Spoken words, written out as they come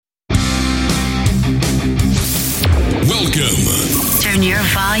Turn your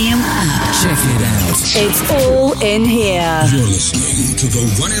volume up. Check it out. It's all in here. You're listening to the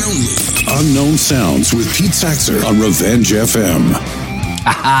one and only Unknown Sounds with Pete Saxer on Revenge FM.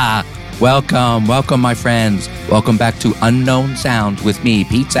 Aha! Welcome, my friends. Welcome back to Unknown Sounds with me,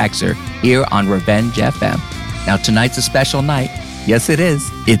 Pete Saxer, here on Revenge FM. Now, tonight's a special night. Yes, it is.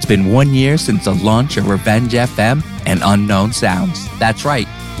 It's been 1 year since the launch of Revenge FM and Unknown Sounds. That's right.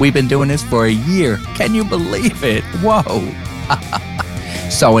 We've been doing this for a year. Can you believe it? Whoa.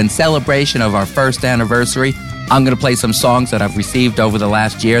 So in celebration of our first anniversary, I'm going to play some songs that I've received over the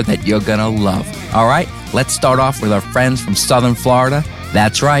last year that you're going to love. All right, let's start off with our friends from Southern Florida.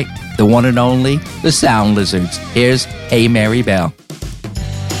 That's right, the one and only, the Sound Lizards. Here's Hey Mary Bell.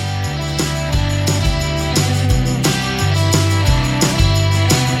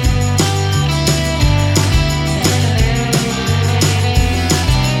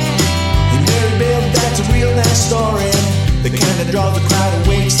 Draw the crowd and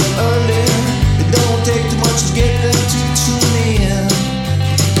wakes them early. It don't take too much to get them to tune in.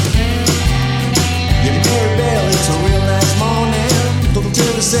 Yeah, Mary Bell, it's a real nice morning. Don't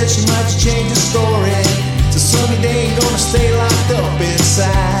tell her said she might change the story. It's a sunny day, ain't gonna stay locked up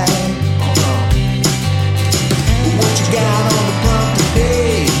inside. But what you got on the prompt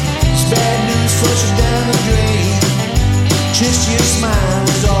today is bad news flushing down the drain. Just your smile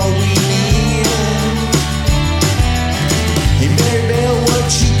is all we need. Hey Mary Bell, what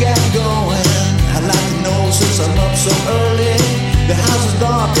you got going? I'd like to know since I'm up so early. The house is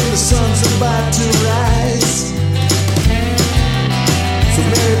dark and the sun's about to rise. So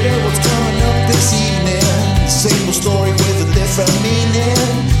Mary Bell, what's coming up this evening? The same old story with a different meaning.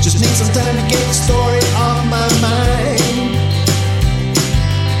 Just need some time to get the story off my mind.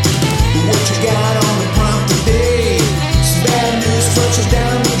 But what you got on the prompt today? Some bad news flushes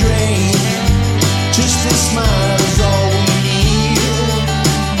down the drain. Just a smile is all we need.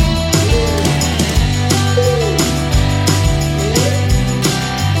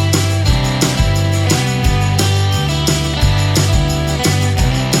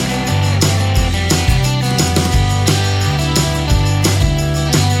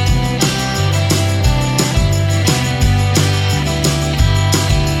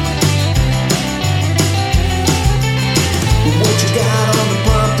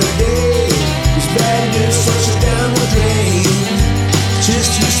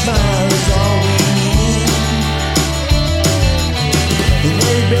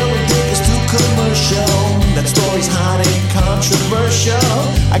 That story's hot and controversial.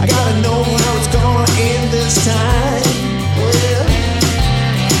 I gotta know how it's gonna end this time. Well,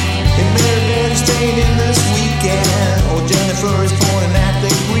 if Mary Bell is staying in this weekend, or Jennifer is pointing at the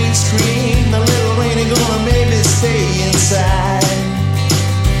green screen, the little rain ain't gonna maybe stay inside.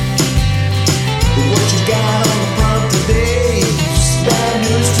 But what you got on the prompt today? Just bad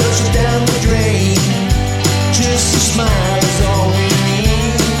news flushes down the drain. Just a smile is all we need.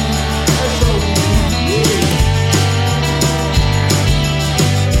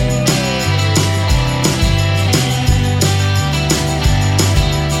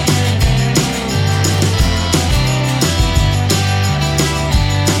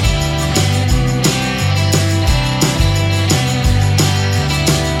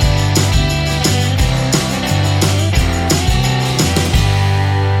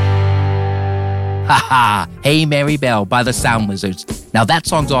 Hey Mary Bell by the Sound Lizards. Now that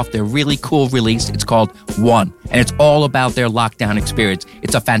song's off their really cool release. It's called One, and it's all about their lockdown experience.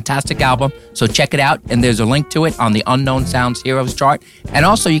 It's a fantastic album, so check it out, and there's a link to it on the Unknown Sounds Heroes chart. And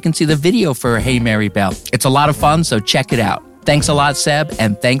also you can see the video for Hey Mary Bell. It's a lot of fun, so check it out. Thanks a lot, Seb,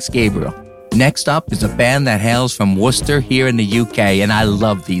 and thanks, Gabriel. Next up is a band that hails from Worcester here in the UK, and I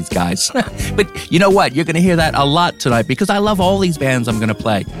love these guys. But you know what? You're going to hear that a lot tonight because I love all these bands I'm going to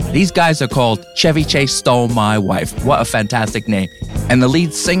play. These guys are called Chevy Chase Stole My Wife. What a fantastic name. And the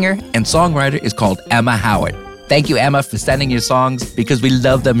lead singer and songwriter is called Emma Howard. Thank you, Emma, for sending your songs because we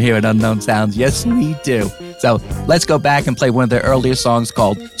love them here at Unknown Sounds. Yes, we do. So let's go back and play one of their earlier songs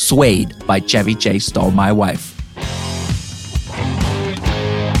called Suede by Chevy Chase Stole My Wife.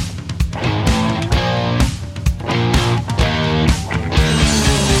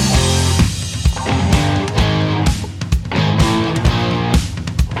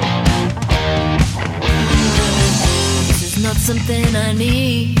 Something I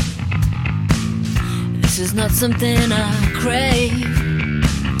need. This is not something I crave.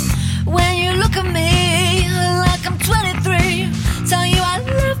 When you look at me like I'm 23, tell you I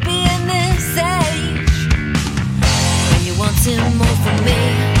love being this age. When you wanting more from me,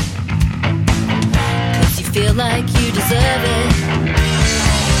 'cause you feel like you deserve it.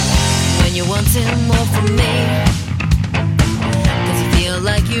 When you wanting more from me, 'cause you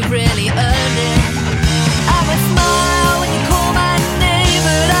you've really earned it. I might smile when you call my name,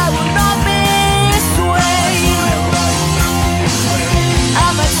 but I will not be swayed. I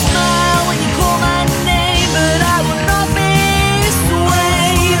might smile when you call my name, but I will not be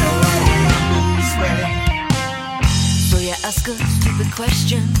swayed. So you ask a stupid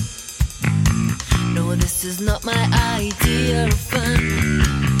question. No, this is not my idea of fun.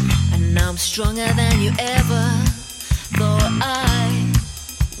 And now I'm stronger than you ever thought I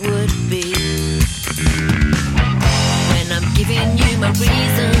would be. When I'm giving you my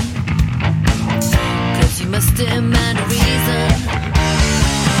reason, 'cause you must demand a reason.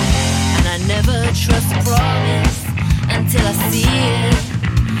 And I never trust a promise until I see it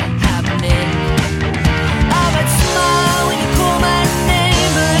happening. I might smile when you call my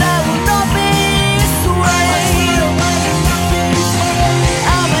name, but I will not be swayed.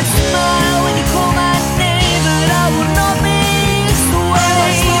 I might smile when you call my name, but I will not be swayed.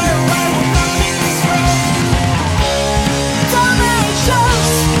 Don't make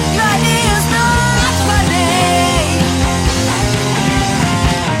jokes, your idea's not my name.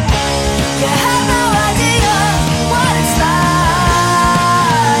 You have no idea what it's like.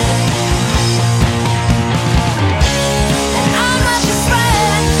 And I'm not your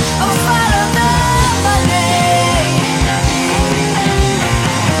friend, I'll follow the money.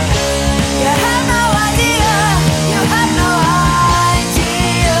 You have no idea, you have no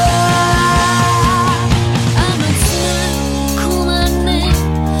idea. I might smile, call my name,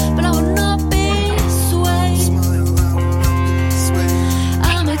 but I will not be swayed.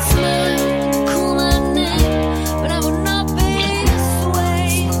 I might smile, call my name, but I will not be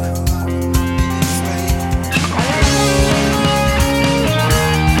swayed.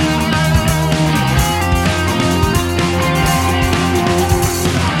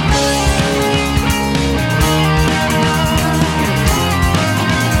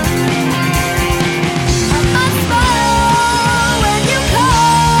 I might smile when you call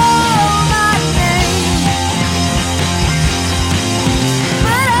my name,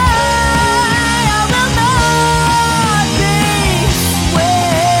 but I will not be swayed.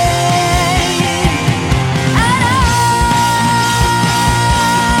 And I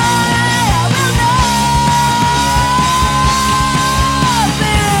will not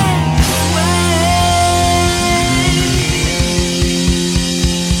be swayed.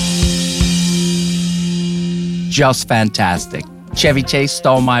 Just fantastic. Chevy Chase,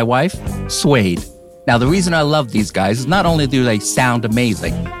 Stole My Wife, Suede. Now, the reason I love these guys is not only do they sound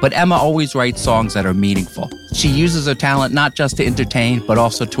amazing, but Emma always writes songs that are meaningful. She uses her talent not just to entertain, but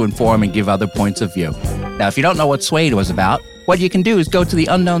also to inform and give other points of view. Now, if you don't know what Suede was about, what you can do is go to the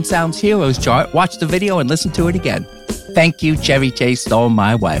Unknown Sounds Heroes chart, watch the video, and listen to it again. Thank you, Chevy Chase, Stole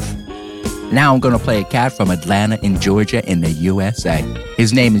My Wife. Now I'm going to play a cat from Atlanta in Georgia in the USA.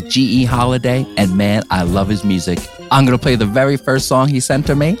 His name is G.E. Holiday, and man, I love his music. I'm going to play the very first song he sent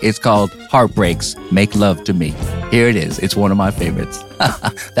to me. It's called Heartbreaks, Make Love to Me. Here it is. It's one of my favorites.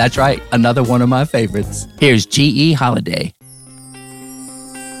 That's right, another one of my favorites. Here's G.E. Holiday.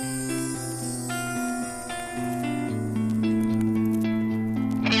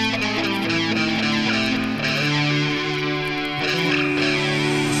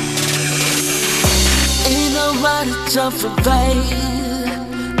 Ain't nobody jumping, babe,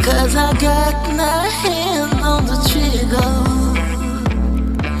 'cause I got my hand on the trigger.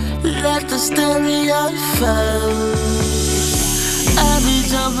 Let the stereo fall. I be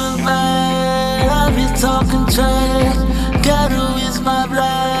jumping back, I be talking trash. Gotta is my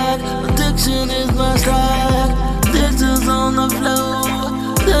black, addiction is my stack. Ditches on the floor,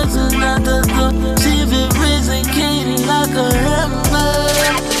 this is not the door. She been raising Katie like a hammer.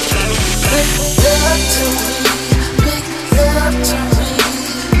 Make love to me, make love to me.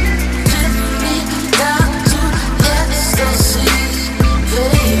 Give me down to ecstasy,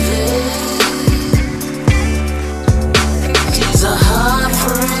 baby. She's a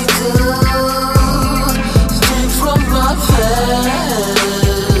heartbreaker, straight from my past.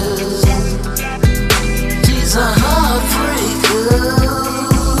 She's a heartbreaker,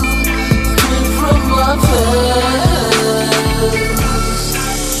 straight from my past.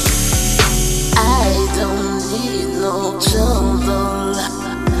 I don't need no trouble.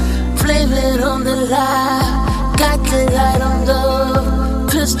 Blame it on the lie. Got the light on the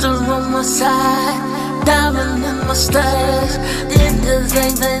pistol on my side. Diamond in my stash. Niggas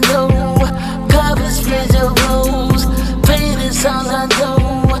ain't they know. Copies split your rose. Pain is all I know.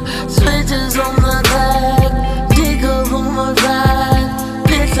 Switches on the back. Digger on my ride.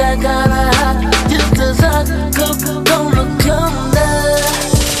 Bitch, I gotta hide. Just as I go, gonna come down.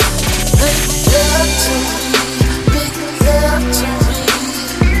 Make love to me, make love to me.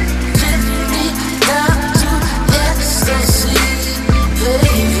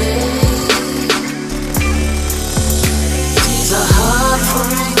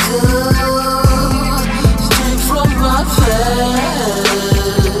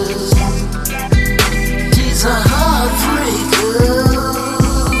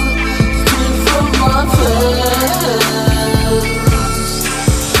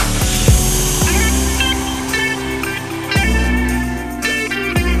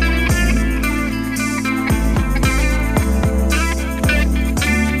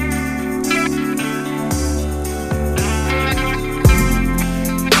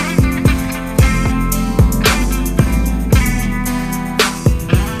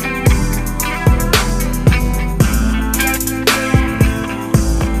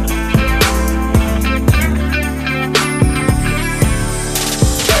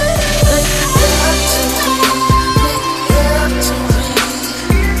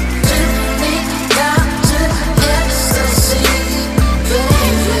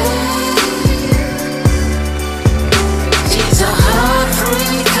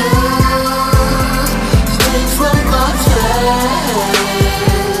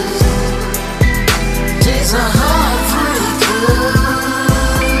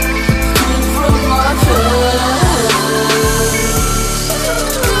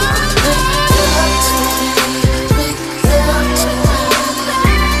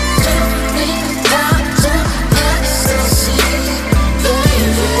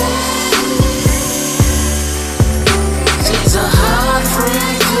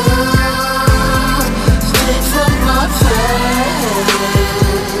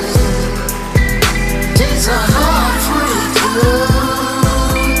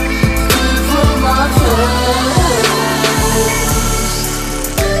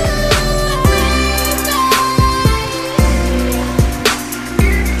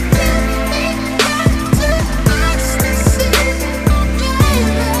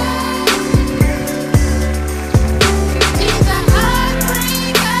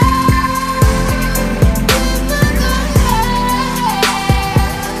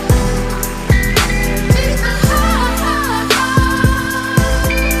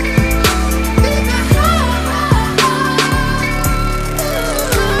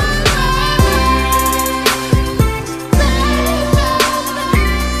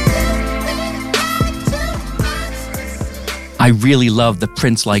 I really love the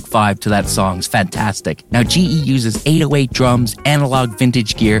Prince-like vibe to that song. It's fantastic. Now, GE uses 808 drums, analog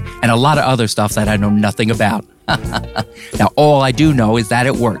vintage gear, and a lot of other stuff that I know nothing about. Now, all I do know is that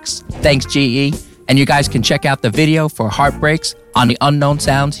it works. Thanks, GE. And you guys can check out the video for Heartbreaks on the Unknown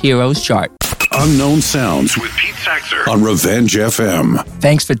Sounds Heroes chart. Unknown Sounds with Pete Saxer on Revenge FM.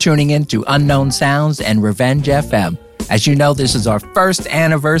 Thanks for tuning in to Unknown Sounds and Revenge FM. As you know, this is our first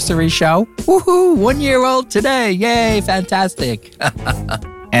anniversary show. Woohoo! 1 year old today. Yay, fantastic.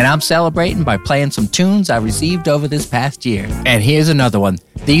 And I'm celebrating by playing some tunes I received over this past year. And here's another one.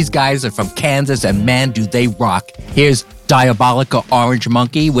 These guys are from Kansas, and man, do they rock. Here's Diabolical Orange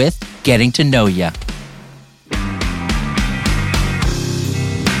Monkey with Getting to Know Ya.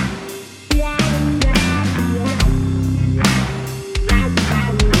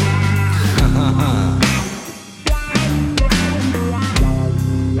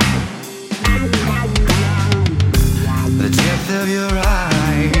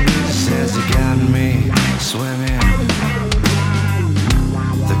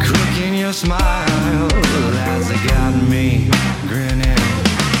 Smile as it got me grinning.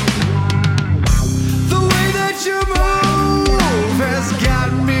 The way that you move has got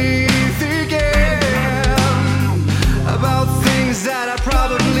me thinking about things that I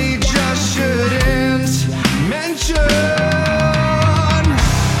probably just shouldn't mention.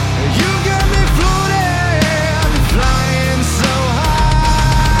 You got me floating, flying so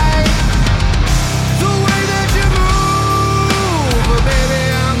high. The way that you move, baby,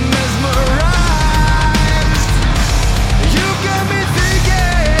 I'm mesmerized. You got me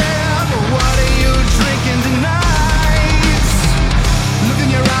thinking, what are you drinking tonight? Look in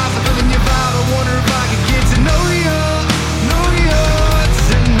your eyes, I feel in your vibe. I wonder if I could get to know you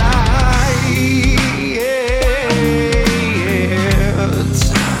tonight.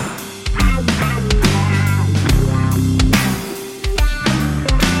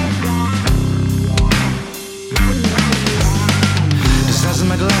 The size of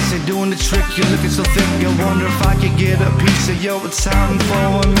my glass, they're doing the trick. You're looking so thick, I wonder if I could get a piece of your time for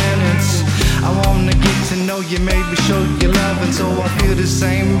a minute. I wanna get to know you, maybe show you love, and so I feel the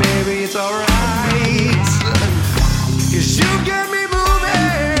same, baby, it's alright. 'Cause you get me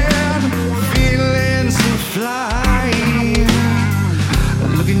moving, feeling so fly.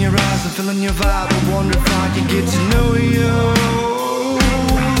 Look in your eyes, I'm feeling your vibe. I wonder if I can get to know you.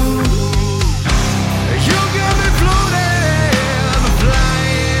 You got me floating,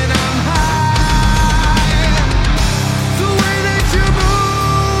 flying, I'm high. The way that you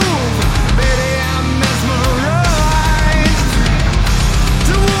move, baby, I'm mesmerized.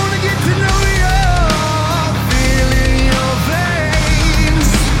 Don't wanna get to know you, feeling your veins.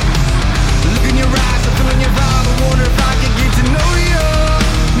 Look in your eyes, I'm feeling your vibe. I wonder if I can get to know you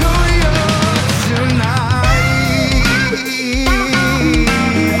tonight.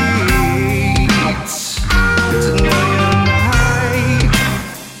 To know you tonight.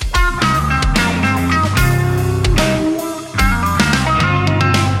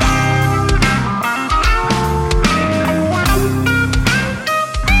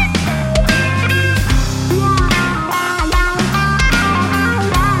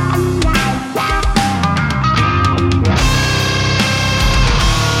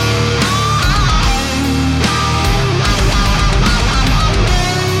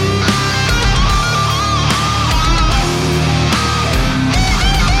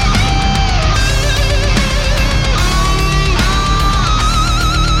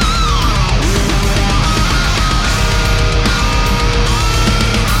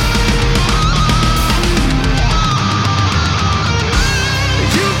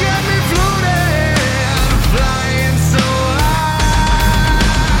 You got me floating, flying so high.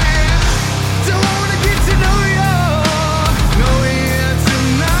 Don't wanna get to know you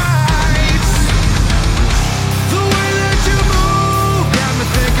tonight. The way that you move got me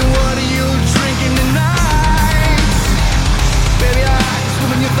thinking, what are you drinking tonight? Baby, I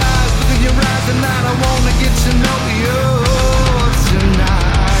swim in your thighs, look in your eyes tonight. I wanna get to know you tonight.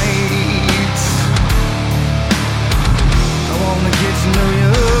 I wanna get to know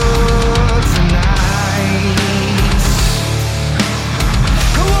you tonight.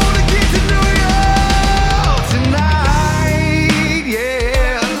 I wanna get to know you tonight,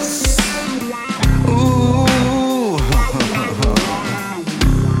 yes. Ooh.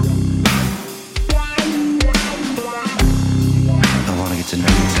 I wanna get to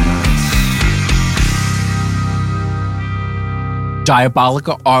know you tonight.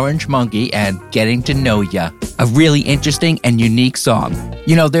 Diabolical Orange Monkey and Getting to Know Ya. A really interesting and unique song.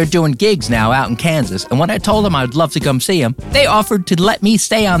 You know, they're doing gigs now out in Kansas, and when I told them I'd love to come see them, they offered to let me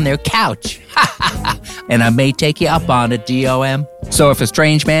stay on their couch. And I may take you up on it, DOM. So if a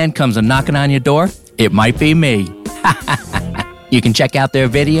strange man comes a knocking on your door, it might be me. You can check out their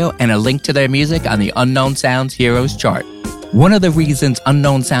video and a link to their music on the Unknown Sounds Heroes chart. One of the reasons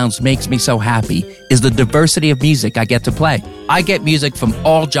Unknown Sounds makes me so happy is the diversity of music I get to play. I get music from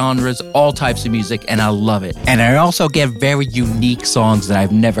all genres, all types of music, and I love it. And I also get very unique songs that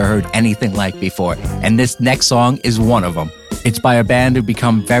I've never heard anything like before. And this next song is one of them. It's by a band who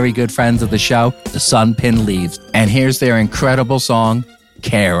become very good friends of the show, the Sunpin Leaves. And here's their incredible song,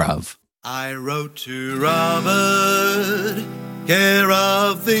 Care Of. I wrote to Robert, care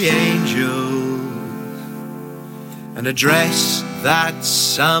of the angel, an address that's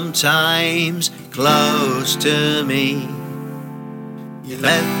sometimes close to me. You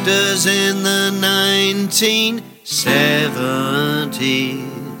left us in the 1970s.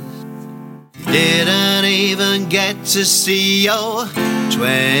 You didn't even get to see your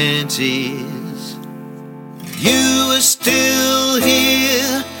 20s. You were still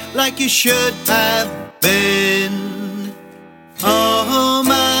here like you should have been. Oh,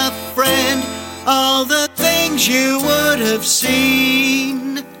 my friend, all the things you would have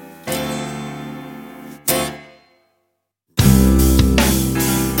seen.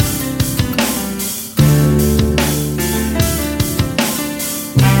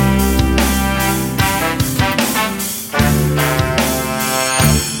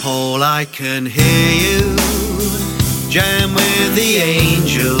 All I can hear you jam with the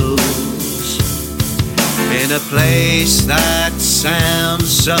angels in a place that sounds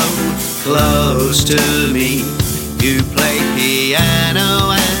so close to me. You play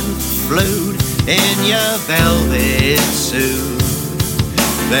piano and flute in your velvet suit,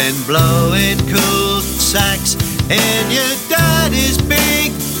 then blowing cool sax in your daddy's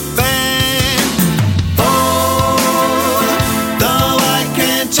big band. Oh, though I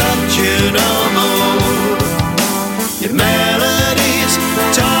can't touch you no more, your melodies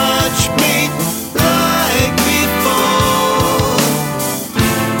touch me like before.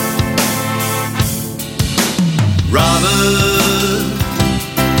 Robert,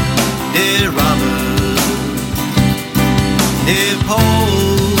 dear Robert, dear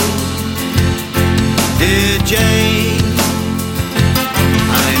Paul, dear Jane,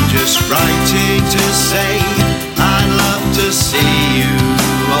 I'm just writing to say I'd love to see you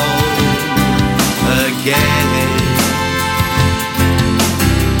all again.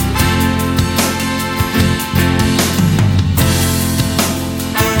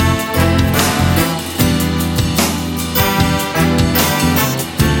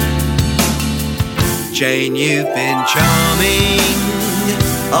 Jane, you've been charming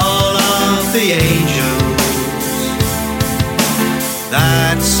all of the angels.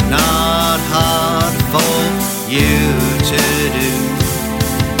 That's not hard for you to do.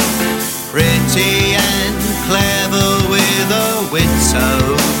 Pretty and clever with a wit so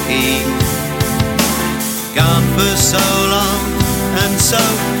keen. Gone for so long and so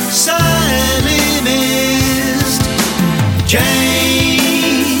sadly missed.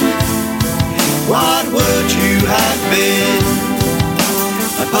 Jane, what would you have been?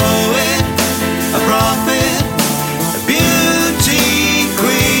 A poet, a prophet, a beauty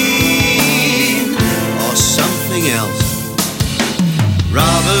queen, or something else?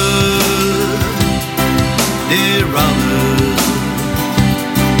 Robert, dear Robert,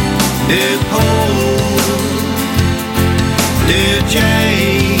 dear Paul, dear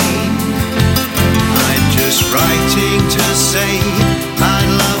Jane, I'm just writing to say I'd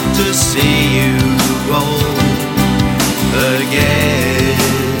love to see you all again.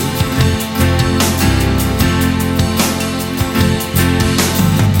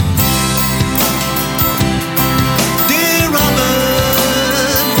 Dear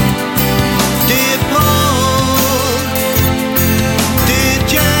Robert, dear Paul, dear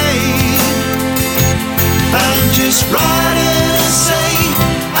Jane, I'm just writing to say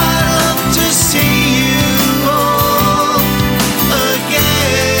I'd love to see you all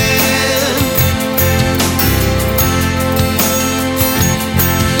again.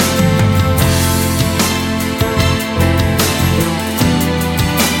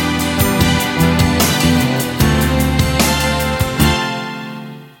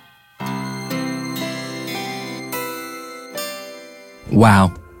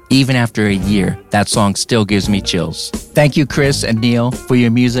 Wow. Even after a year, that song still gives me chills. Thank you, Chris and Neil, for your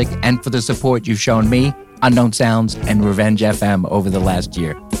music and for the support you've shown me, Unknown Sounds, and Revenge FM over the last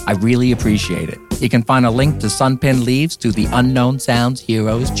year. I really appreciate it. You can find a link to Sunpin Leaves to the Unknown Sounds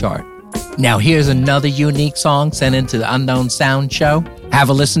Heroes chart. Now here's another unique song sent into the Unknown Sound show. Have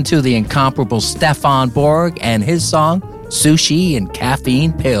a listen to the incomparable Stefan Borg and his song, Sushi and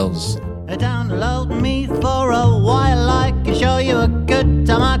Caffeine Pills. Download me for a while. I can show you a good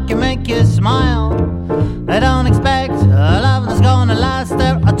time. I can make you smile. I don't expect a love that's gonna last.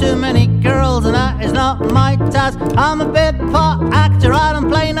 There are too many girls and that is not my task. I'm a bit part actor, I don't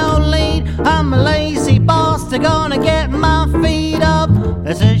play no lead. I'm a lazy boss, they're gonna get my feet up.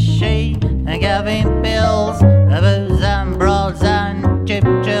 This is she and giving bills, booze and broads and cheap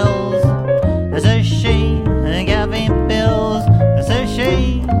chills. This is she and giving bills. This is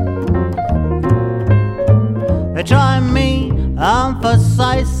she. Try me on for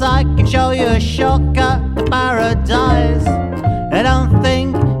size, I can show you a shortcut to paradise. I don't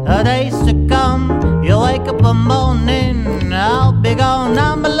think a days to come, you'll wake up one morning, I'll be gone.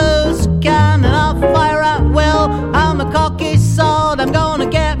 I'm a loose cannon, I'll fire at will. I'm a cocky sword, I'm gonna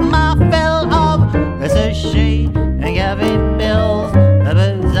get my fill of. This is she, and giving bills, the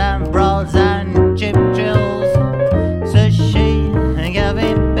booze and broads and cheap drills. This is she, and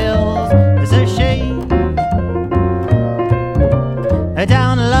giving bills. This is she.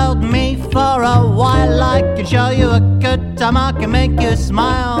 Download me for a while. I can show you a good time. I can make you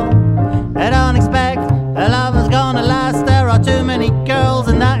smile. I don't expect a love is gonna last. There are too many girls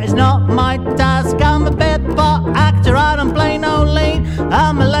and that is not my task. I'm a bit part actor, I don't play no lead.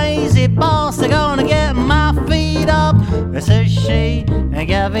 I'm a lazy boss, they're gonna get my feet up. This is she, and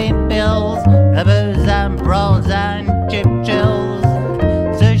giving bills, booze and broads and cheap chills.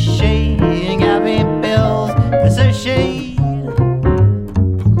 This is she, and giving bills. This is she.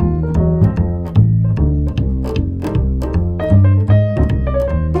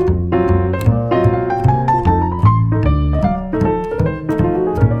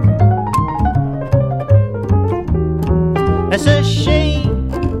 This is she,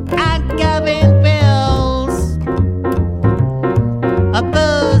 and giving bills. A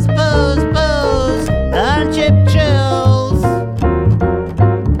booze, booze, booze, and cheap chills.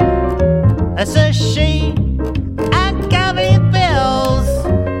 This is she, and giving bills.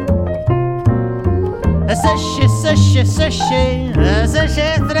 This is she, sushi, sushi, this is she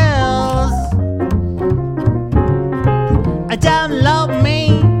thrills. Download me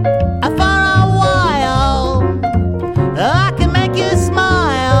for a while. I can make you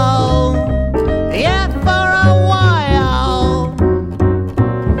smile, yeah, for a while.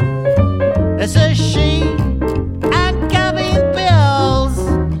 This is she, and giving bills.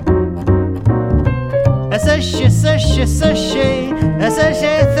 This is she, sushi, sushi, this is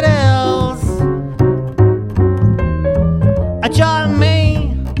she thrills. Join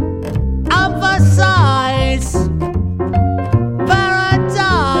me, emphasize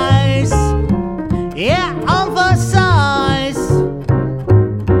paradise, yeah, emphasize.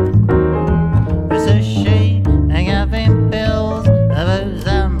 This is she, and giving bills, booze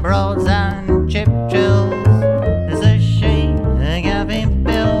and broads and cheap chills. This is she, and giving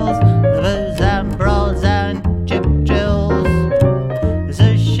bills, booze and broads and cheap chills. This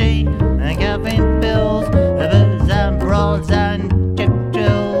is she, and giving bills, booze and broads and cheap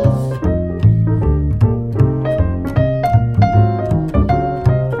chills.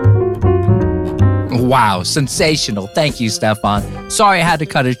 Wow, sensational. Thank you, Stefan. Sorry I had to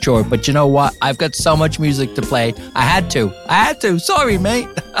cut it short, but you know what? I've got so much music to play. I had to. Sorry, mate.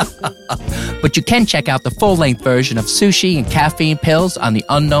 But you can check out the full-length version of Sushi and Caffeine Pills on the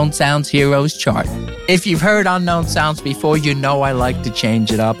Unknown Sounds Heroes chart. If you've heard Unknown Sounds before, you know I like to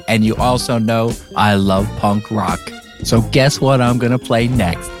change it up, and you also know I love punk rock. So guess what I'm going to play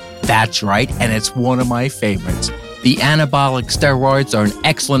next? That's right, and it's one of my favorites. The Anabolic Steroids are an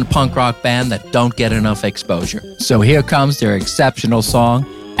excellent punk rock band that don't get enough exposure. So here comes their exceptional song,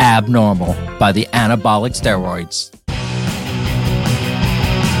 Abnormal, by the Anabolic Steroids.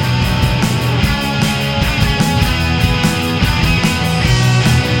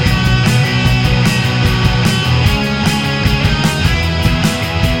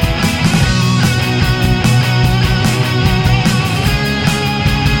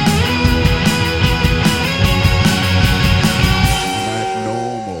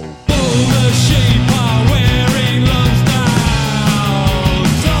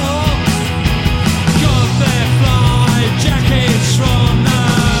 Fly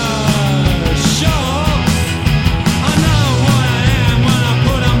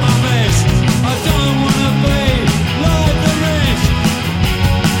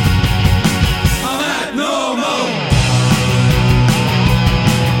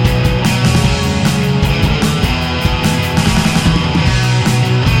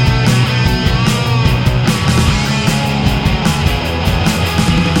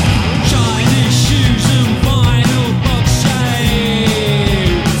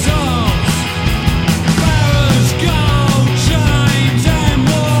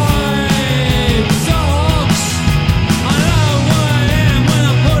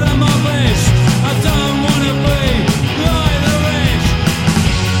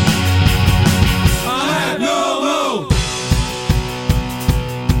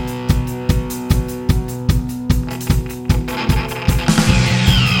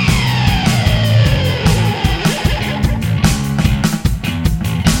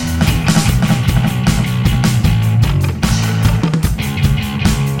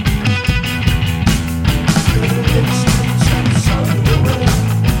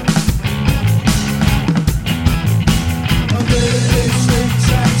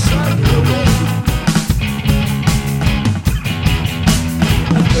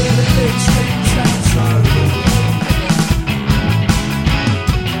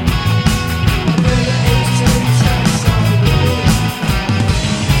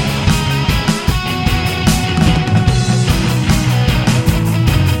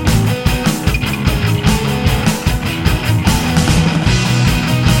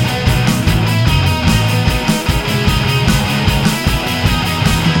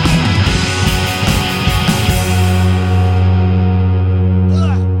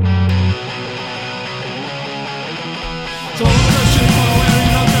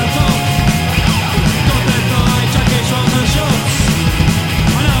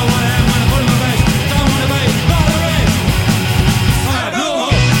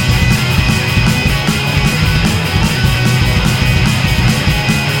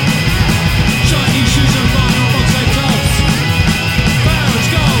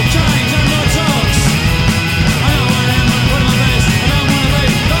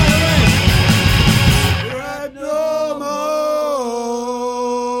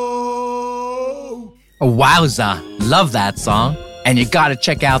Wowza, love that song. And you gotta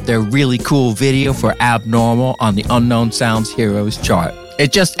check out their really cool video for Abnormal on the Unknown Sounds Heroes chart.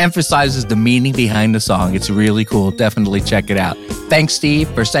 It just emphasizes the meaning behind the song. It's really cool. Definitely check it out. Thanks, Steve,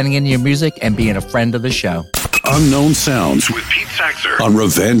 for sending in your music and being a friend of the show. Unknown Sounds with Pete Saxer on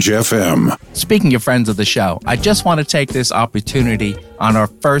Revenge FM. Speaking of friends of the show, I just want to take this opportunity on our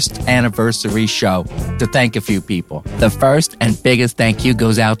first anniversary show to thank a few people. The first and biggest thank you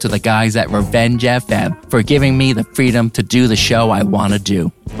goes out to the guys at Revenge FM for giving me the freedom to do the show I want to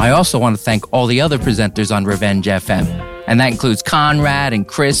do. I also want to thank all the other presenters on Revenge FM. And that includes Conrad and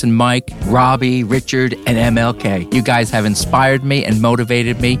Chris and Mike, Robbie, Richard, and MLK. You guys have inspired me and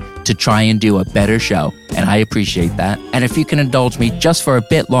motivated me to try and do a better show, and I appreciate that. And if you can indulge me just for a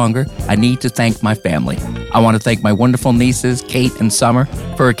bit longer, I need to thank my family. I want to thank my wonderful nieces, Kate and Summer,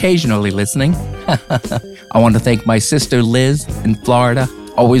 for occasionally listening. I want to thank my sister, Liz, in Florida.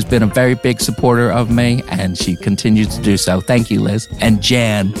 Always been a very big supporter of me, and she continues to do so. Thank you, Liz. And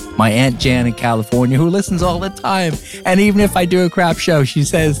Jan, my Aunt Jan in California, who listens all the time. And even if I do a crap show, she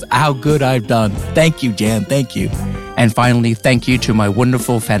says how good I've done. Thank you, Jan. Thank you. And finally, thank you to my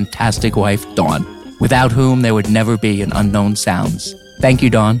wonderful, fantastic wife, Dawn, without whom there would never be an Unknown Sounds. Thank you,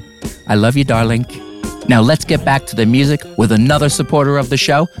 Dawn. I love you, darling. Now let's get back to the music with another supporter of the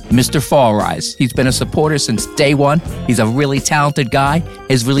show, Mr. Fall Rise. He's been a supporter since day one. He's a really talented guy.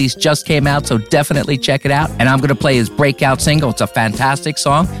 His release just came out, so definitely check it out. And I'm going to play his breakout single. It's a fantastic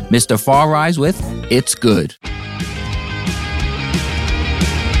song, Mr. Fall Rise with It's Good.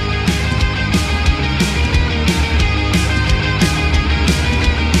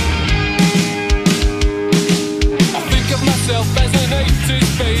 I think of myself as an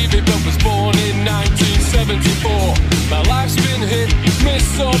 80s baby, but was born in 1974. My life's been hit,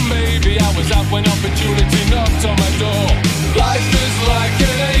 miss, or maybe I was out when opportunity knocked on my door. Life is like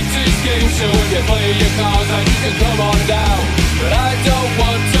an 80s game show. If you play your cards right, you can come on down. But I don't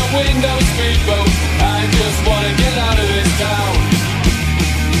want to win no speedboat. I just want to get out of this town.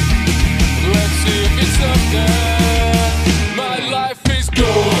 Let's see if it's up there. My life is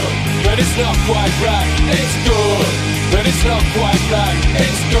good, but it's not quite right. It's good, but it's not quite right.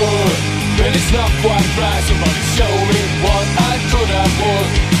 It's good, but it's not quite right. Somebody show me what I could have won.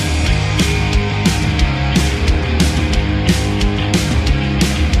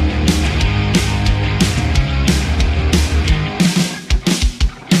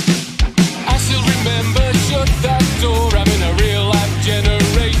 I still remember, shut that door. I'm in a real life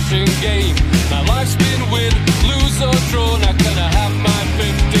generation game. My life's been win, lose or draw. Now can I have my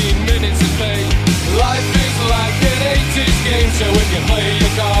 15 minutes of fame? Life is like an 80s game show. If you play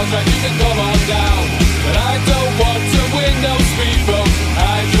your cards right, you can come on down. But I don't want to win no speedboat.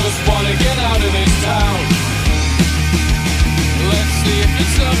 I just want to get out of this town. Let's see if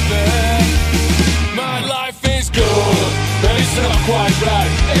it's up there. My life is good, but it's not quite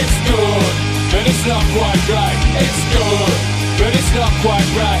right. It's good, but it's not quite right. It's good, but it's not quite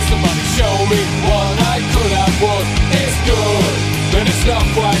right. Somebody show me what I could have won. It's good, but it's not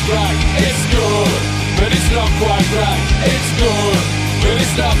quite right. It's good, but it's not quite right. It's good, but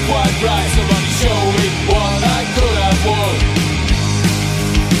it's not quite right. Somebody show me what I could have won.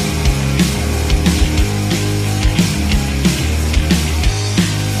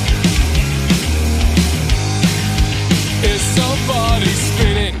 Is somebody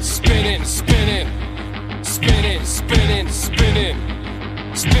spinning, spinning, spinning, spinning, spinning, spinning,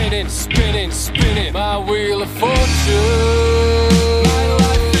 spinning, spinning, spinning my wheel of fortune? My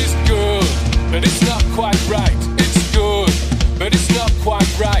life is good, but it's not quite right. It's good, but it's not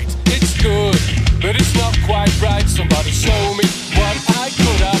quite right. It's good, but it's not quite right. Somebody show me what I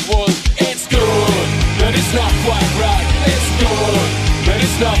could have won. It's good, but it's not quite right. It's good, but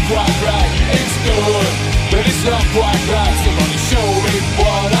it's not quite right. It's good, but it's not quite right. Somebody show me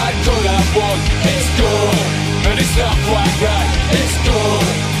what I could have won. It's good, but it's not quite right. It's good,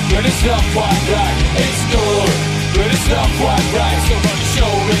 but it's not quite right. It's good, but it's not quite right. Somebody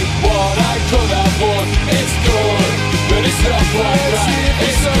show me what I could have won. It's good, but it's not quite right.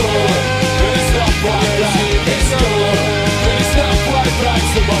 It's good, but it's not quite right. It's good, but it's not quite right.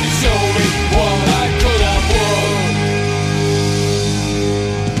 Somebody show me what I could have won.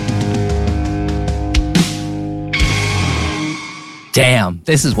 Damn,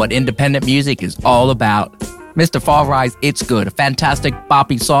 this is what independent music is all about. Mr. Fall Rise, It's Good, a fantastic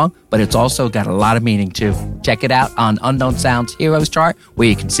boppy song, but it's also got a lot of meaning too. Check it out on Unknown Sounds Heroes chart where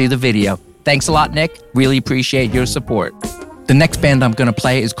you can see the video. Thanks a lot, Nick. Really appreciate your support. The next band I'm going to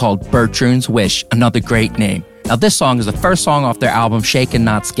play is called Bertrand's Wish, another great name. Now, this song is the first song off their album, Shaken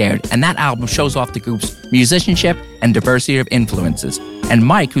Not Scared, and that album shows off the group's musicianship and diversity of influences. And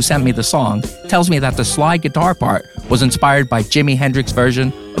Mike, who sent me the song, tells me that the slide guitar part was inspired by Jimi Hendrix's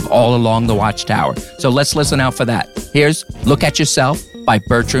version of All Along the Watchtower. So let's listen out for that. Here's Look at Yourself by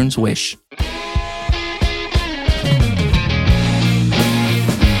Bertrand's Wish.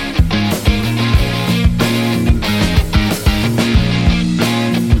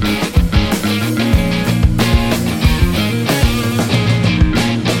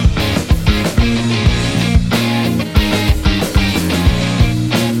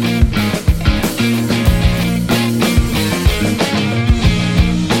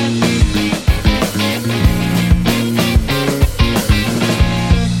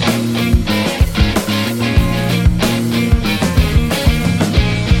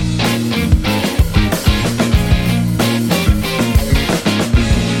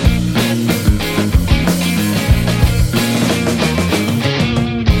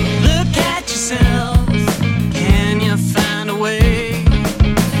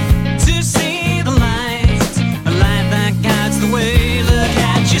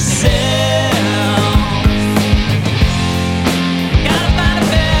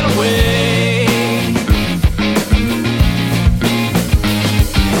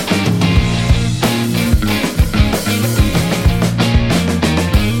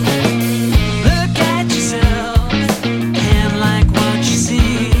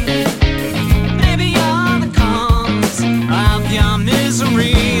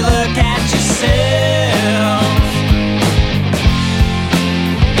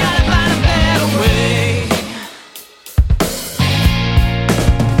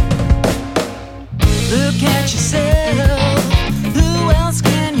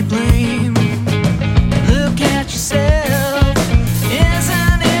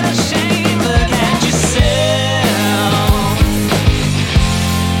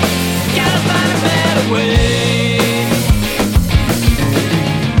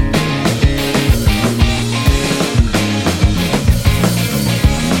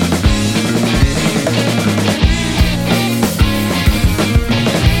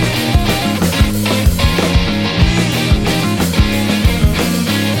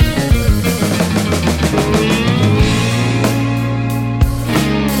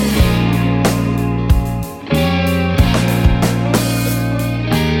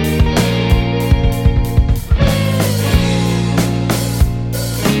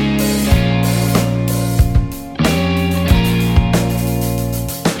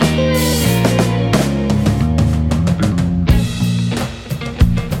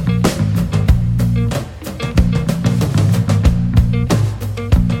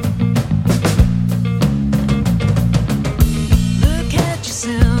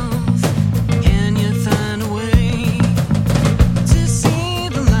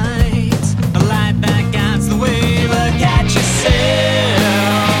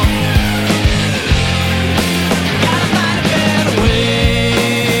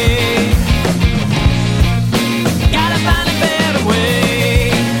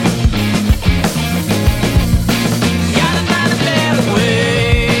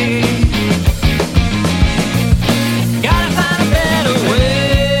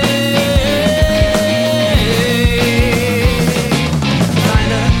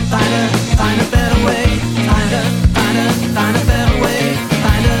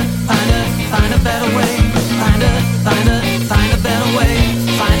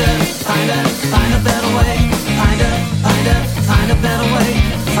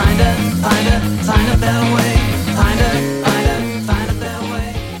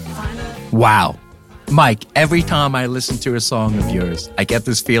 Wow. Mike, every time I listen to a song of yours, I get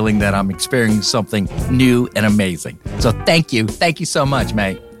this feeling that I'm experiencing something new and amazing. So thank you. Thank you so much,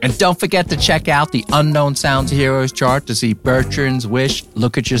 mate. And don't forget to check out the Unknown Sounds Heroes chart to see Bertrand's Wish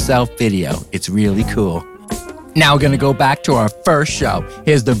Look at Yourself video. It's really cool. Now we're going to go back to our first show.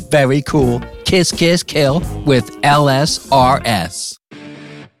 Here's the very cool Kiss Kiss Kill with LSRS.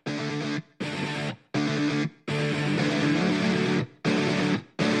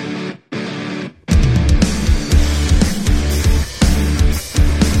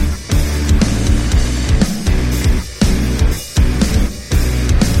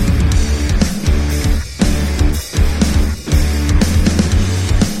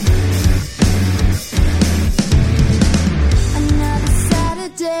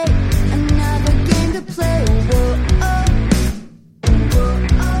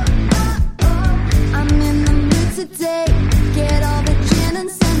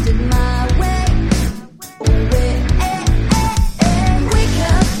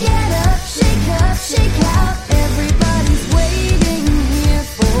 Shake out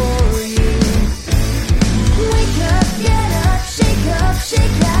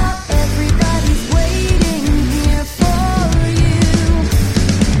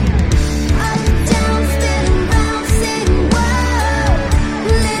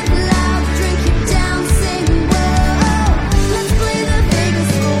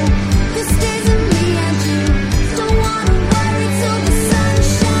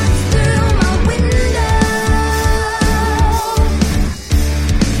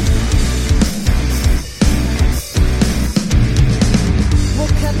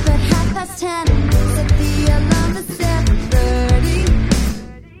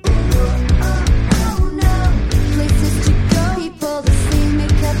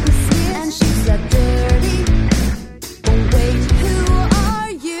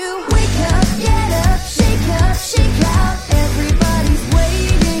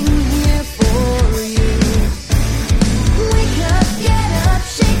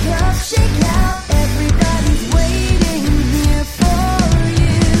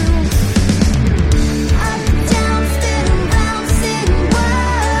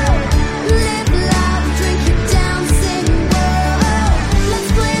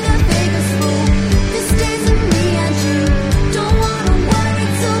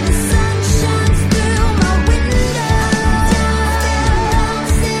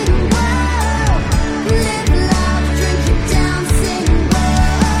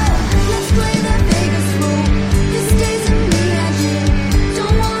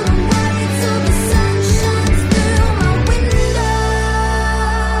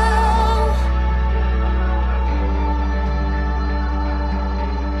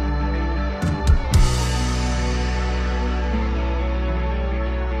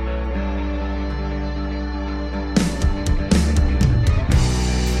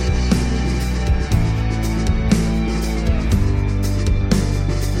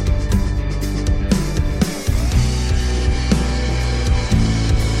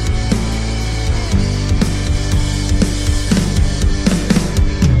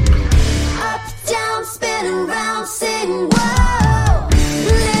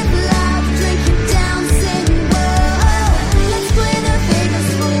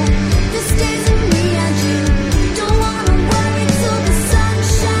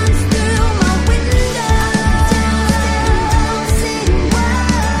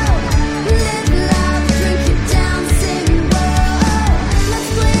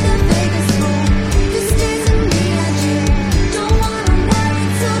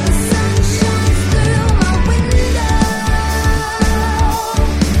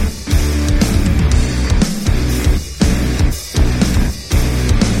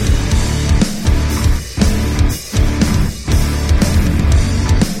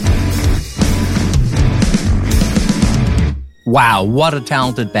Wow, what a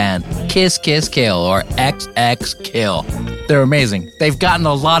talented band. Kiss Kiss Kill, or XX Kill. They're amazing. They've gotten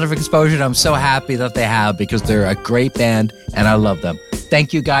a lot of exposure, and I'm so happy that they have because they're a great band, and I love them.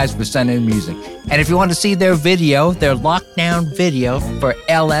 Thank you guys for sending music. And if you want to see their video, their lockdown video for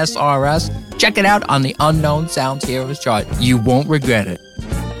LSRS, check it out on the Unknown Sounds Heroes chart. You won't regret it.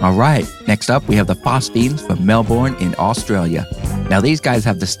 All right, next up, we have the Phosphines from Melbourne in Australia. Now, these guys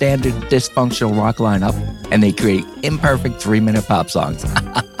have the standard dysfunctional rock lineup, and they create imperfect 3-minute pop songs.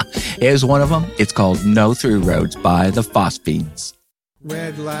 Here's one of them. It's called No Through Roads by the Phosphines.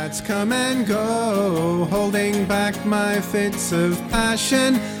 Red lights come and go, holding back my fits of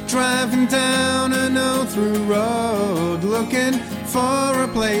passion. Driving down a no-through road, looking for a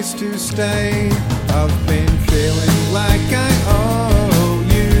place to stay. I've been feeling like I owe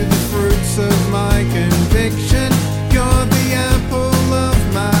you the fruits of my conviction. You're the apple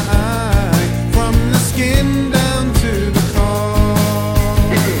of my eye, from the skin down to the core.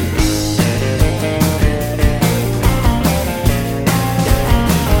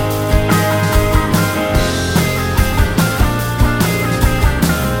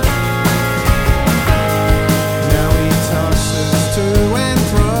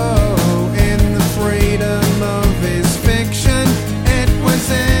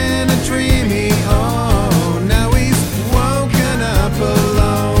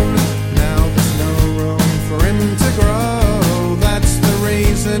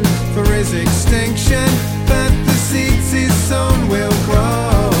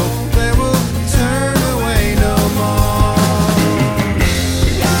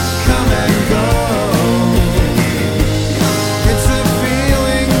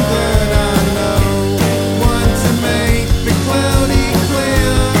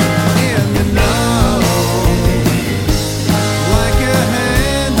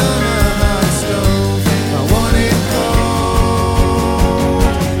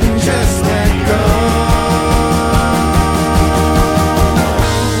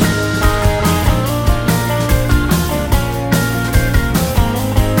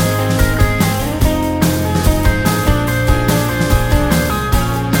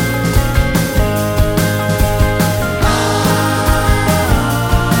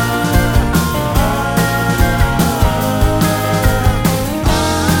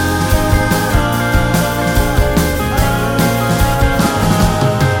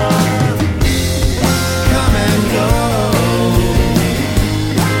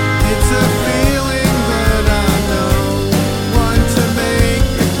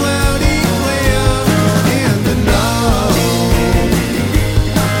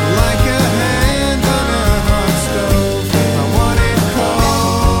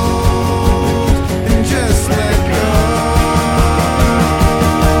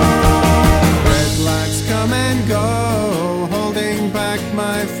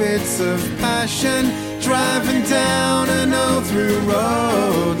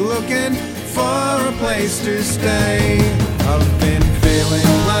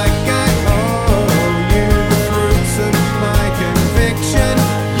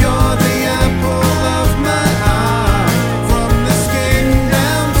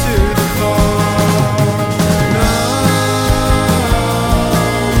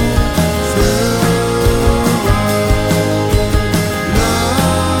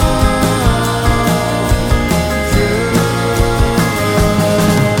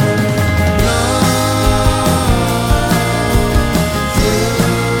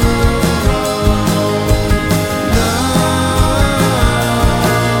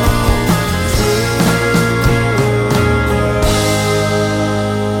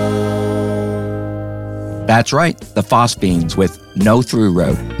 That's right, the Phosphines with No Through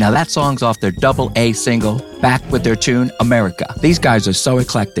Road. Now that song's off their double A single, back with their tune, America. These guys are so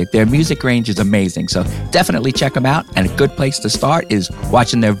eclectic. Their music range is amazing, so definitely check them out. And a good place to start is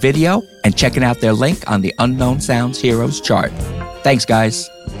watching their video and checking out their link on the Unknown Sounds Heroes chart. Thanks, guys.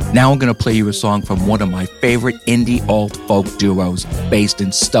 Now I'm going to play you a song from one of my favorite indie alt-folk duos based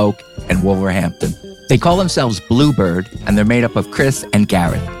in Stoke and Wolverhampton. They call themselves Bluebird, and they're made up of Chris and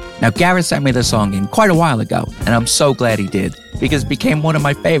Gareth. Now, Gareth sent me the song in quite a while ago, and I'm so glad he did, because it became one of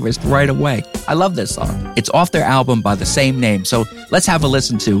my favorites right away. I love this song. It's off their album by the same name, so let's have a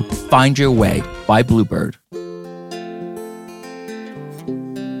listen to Find Your Way by Bluebird.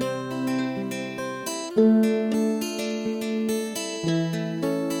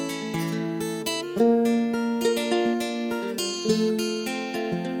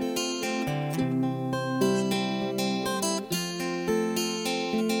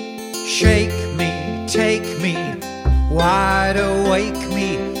 Shake me, take me, wide awake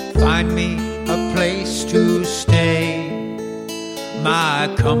me, find me a place to stay. My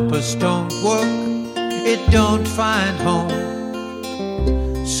compass don't work, it don't find home.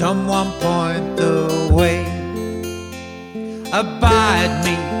 Someone point the way. Abide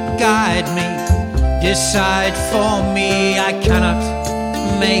me, guide me, decide for me. I cannot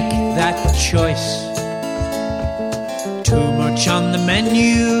make that choice. Too much on the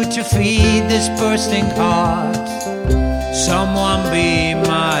menu to feed this bursting heart. Someone be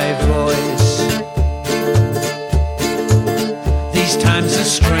my voice. These times are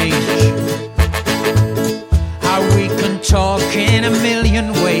strange, how we can talk in a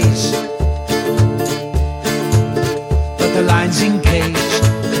million ways, but the line's engaged.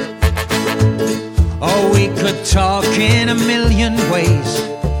 Oh, we could talk in a million ways,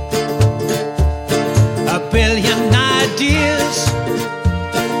 a billion ideas,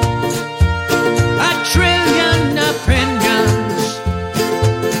 a trillion opinions,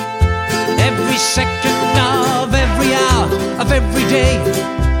 every second of every hour of every day.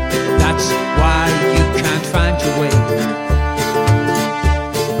 That's why you can't find your way.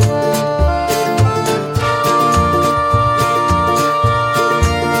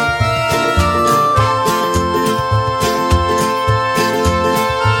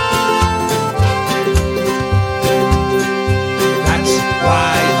 That's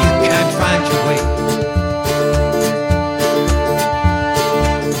why you can't find your way.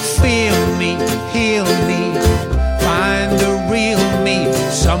 Feel me, heal me, find the real me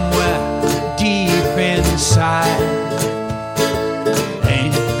somewhere deep inside.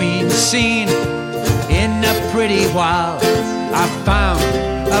 Ain't been seen in a pretty while. I found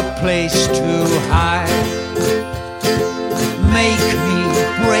a place to hide. Make me,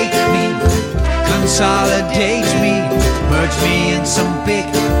 break me, consolidate me, merge me in some big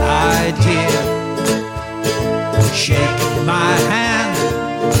idea. Shake my hand,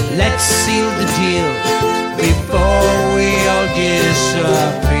 let's seal the deal before we all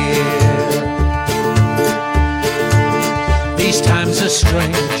disappear. These times are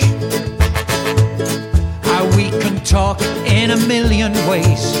strange, how we can talk in a million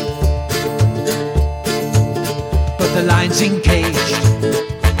ways, but the line's engaged.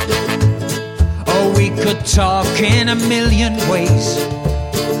 Oh, we could talk in a million ways,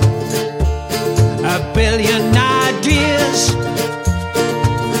 a billion ideas,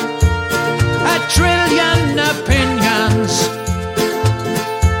 a trillion opinions,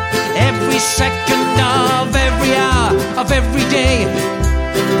 every second of every hour of every day.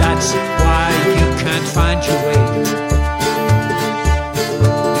 That's why you can't find your way.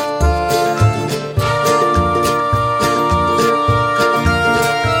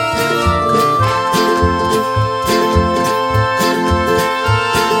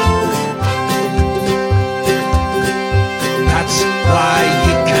 That's why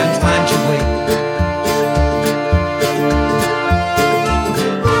you can't find your way.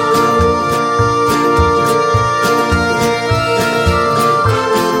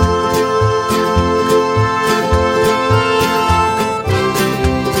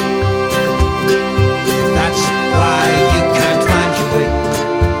 That's why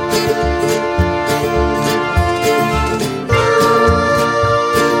you can't find your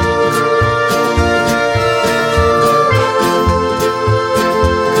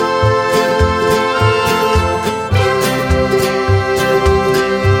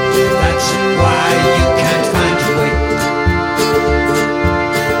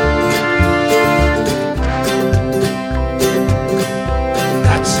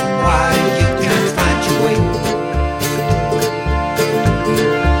That's why you can't find your way. That's why you can't find your way.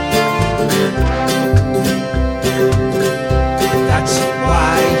 That's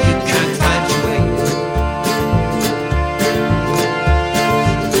why you can't find your way.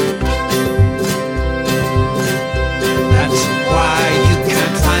 That's why you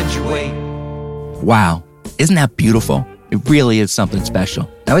can't find your way. Wow, isn't that beautiful? It really is something special.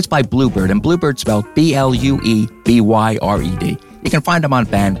 Now, it's by Bluebird, and Bluebird spelled Bluebyred. You can find them on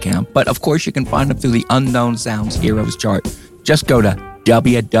Bandcamp, but of course you can find them through the Unknown Sounds Heroes chart. Just go to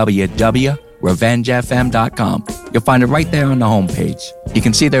www.revengefm.com. You'll find it right there on the homepage. You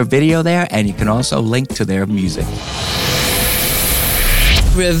can see their video there, and you can also link to their music.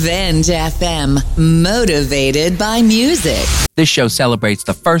 Revenge FM, motivated by music. This show celebrates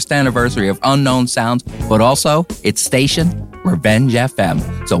the first anniversary of Unknown Sounds, but also its station, Revenge FM.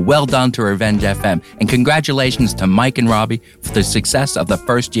 So well done to Revenge FM, and congratulations to Mike and Robbie for the success of the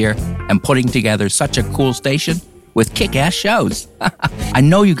first year and putting together such a cool station with kick-ass shows. I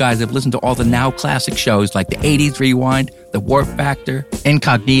know you guys have listened to all the now classic shows like the 80s Rewind, The Warp Factor,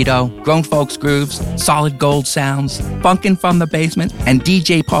 Incognito, Grown Folks Grooves, Solid Gold Sounds, Funkin' from the Basement, and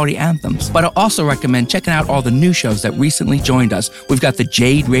DJ Party Anthems. But I also recommend checking out all the new shows that recently joined us. We've got the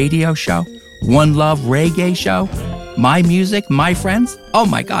Jade Radio Show, One Love Reggae Show, My Music, My Friends. Oh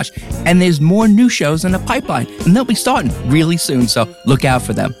my gosh. And there's more new shows in the pipeline, and they'll be starting really soon, so look out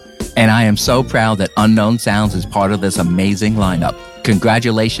for them. And I am so proud that Unknown Sounds is part of this amazing lineup.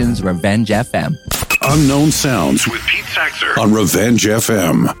 Congratulations, Revenge FM. Unknown Sounds with Pete Saxer on Revenge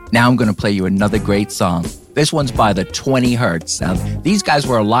FM. Now I'm going to play you another great song. This one's by the 20 Hertz. Now, these guys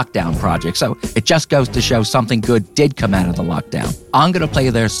were a lockdown project, so it just goes to show something good did come out of the lockdown. I'm going to play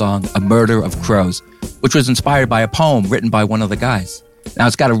their song, A Murder of Crows, which was inspired by a poem written by one of the guys. Now,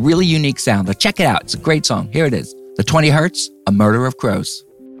 it's got a really unique sound, but check it out. It's a great song. Here it is. The 20 Hertz, A Murder of Crows.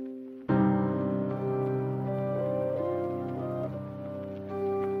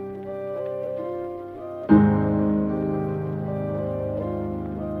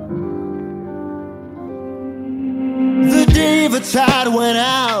 The tide went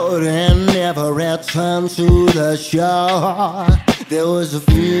out and never returned to the shore. There was a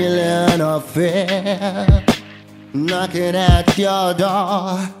feeling of fear knocking at your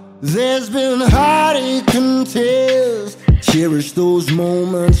door. There's been heartache and tears. Cherish those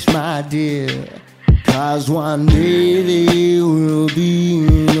moments, my dear, 'cause one day they will be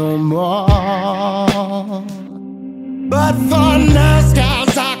no more. But for now,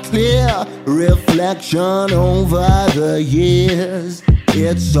 skies are clear. Reflection over the years.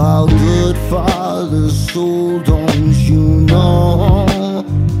 It's all good for the soul, don't you know?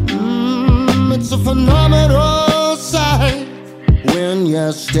 It's a phenomenal sight when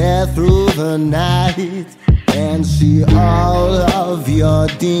you stare through the night and see all of your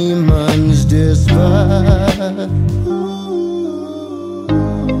demons disperse.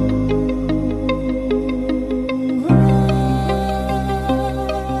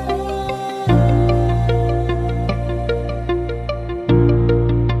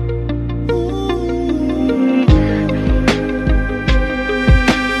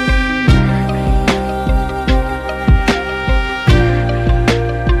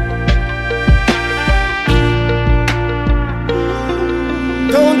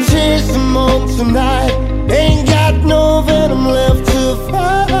 Tonight, ain't got no venom left to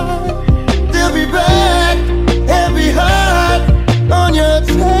fight. They'll be back and be hot on your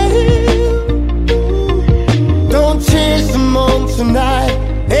tail. Don't chase them on tonight,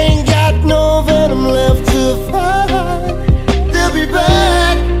 ain't got no venom left to fight. They'll be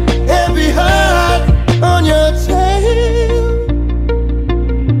back and be hot on your tail.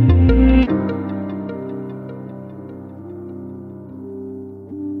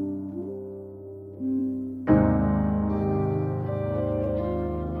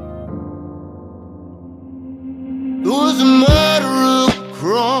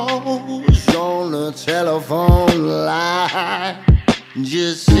 Telephone line,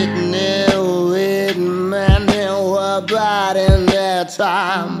 just sitting there waiting, man, they were biding their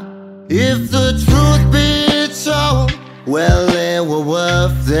time. If the truth be told, well, they were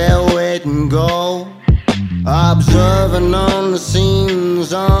worth their weight in gold. Observing on the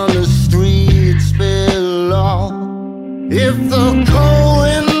scenes on the streets below. If the cold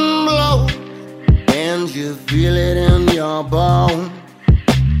wind blows and you feel it in your bones,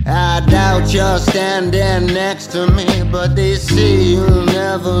 I doubt you're standing next to me, but they say you'll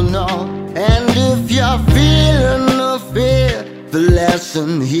never know. And if you're feeling the fear, the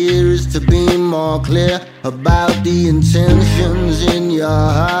lesson here is to be more clear about the intentions in your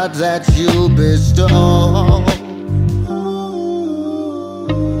heart that you bestow.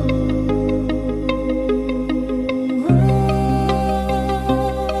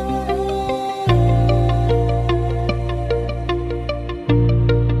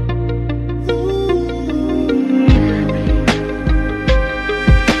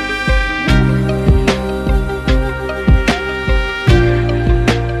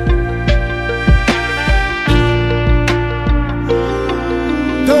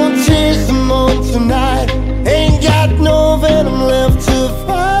 Tonight,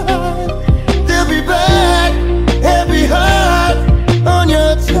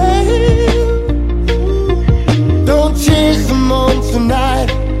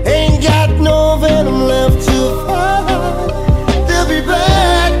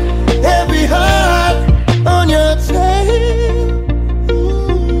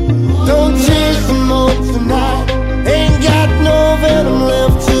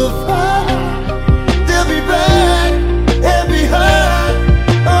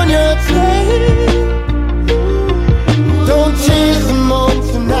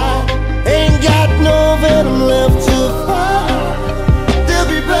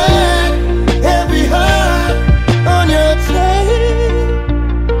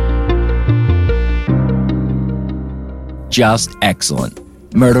 just excellent.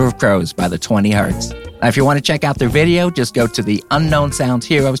 Murder of Crows by the 20 Hertz. Now, if you want to check out their video, just go to the Unknown Sounds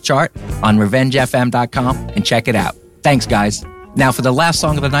Heroes chart on RevengeFM.com and check it out. Thanks, guys. Now, for the last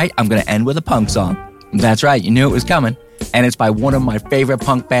song of the night, I'm going to end with a punk song. That's right, you knew it was coming. And it's by one of my favorite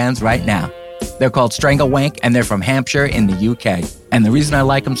punk bands right now. They're called Stranglewank, and they're from Hampshire in the UK. And the reason I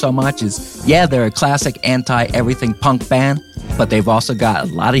like them so much is, yeah, they're a classic anti-everything punk band, but they've also got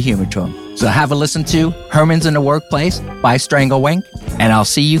a lot of humor to them. So have a listen to Herman's in the Workplace by Stranglewank, and I'll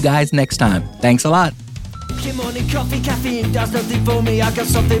see you guys next time. Thanks a lot. Your morning coffee, caffeine does nothing for me. I got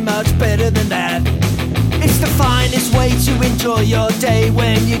something much better than that. It's the finest way to enjoy your day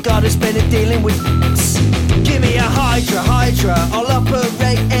when you gotta spend it dealing with Give me a Hydra, I'll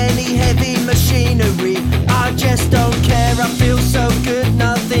operate any heavy machinery. I just don't care, I feel so good,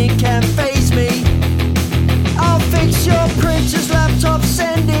 nothing can faze me. I'll fix your printers, laptops,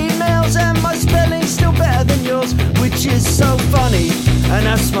 send emails, and my spelling's still better than yours, which is so funny. And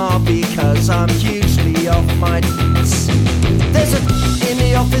I'm smart because I'm hugely off my There's a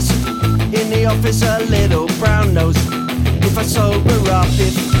in the office, a little brown nose. If I sober up,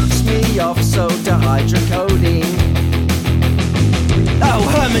 it f***s me off, so dehydrocodeine. Oh,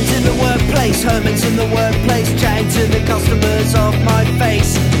 Herman's in the workplace, chatting to the customers of my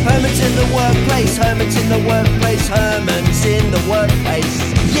face. Herman's in the workplace, Herman's in the workplace.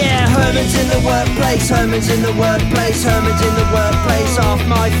 Yeah, Herman's in the workplace, Herman's in the workplace off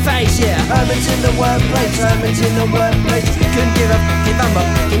my face. Yeah, Herman's in the workplace, couldn't give a f*** I'm a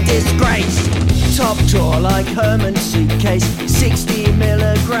f***ing disgrace. Top drawer like Herman's suitcase, 60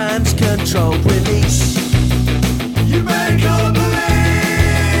 milligrams controlled release. You better call the police!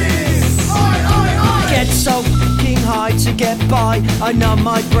 Get so fucking high to get by. I numb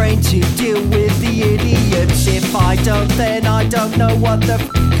my brain to deal with the idiots. If I don't, then I don't know what the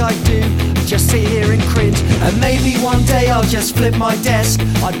fuck I do. Just sit here and cringe, and maybe one day I'll just flip my desk.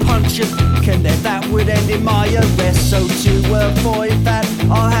 I'd punch a fuck and then that would end in my arrest. So to avoid that,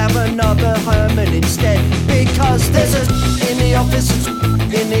 I'll have another Herman instead. Because there's a in the office,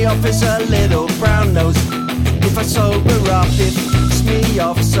 a little brown nose. If I sober up, it f***s me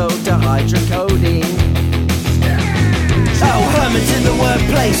off, so dehydrocodeine. Oh, Herman's in the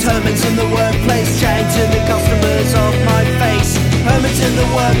workplace, chatting to the customers of my face. Herman's in the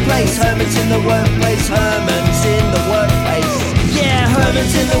workplace, Herman's in the workplace. Yeah,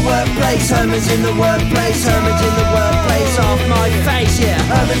 Herman's in the workplace, off my face. Yeah,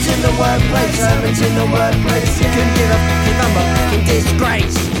 Herman's in the workplace, couldn't give a f*** I'm a f***ing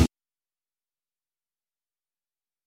disgrace.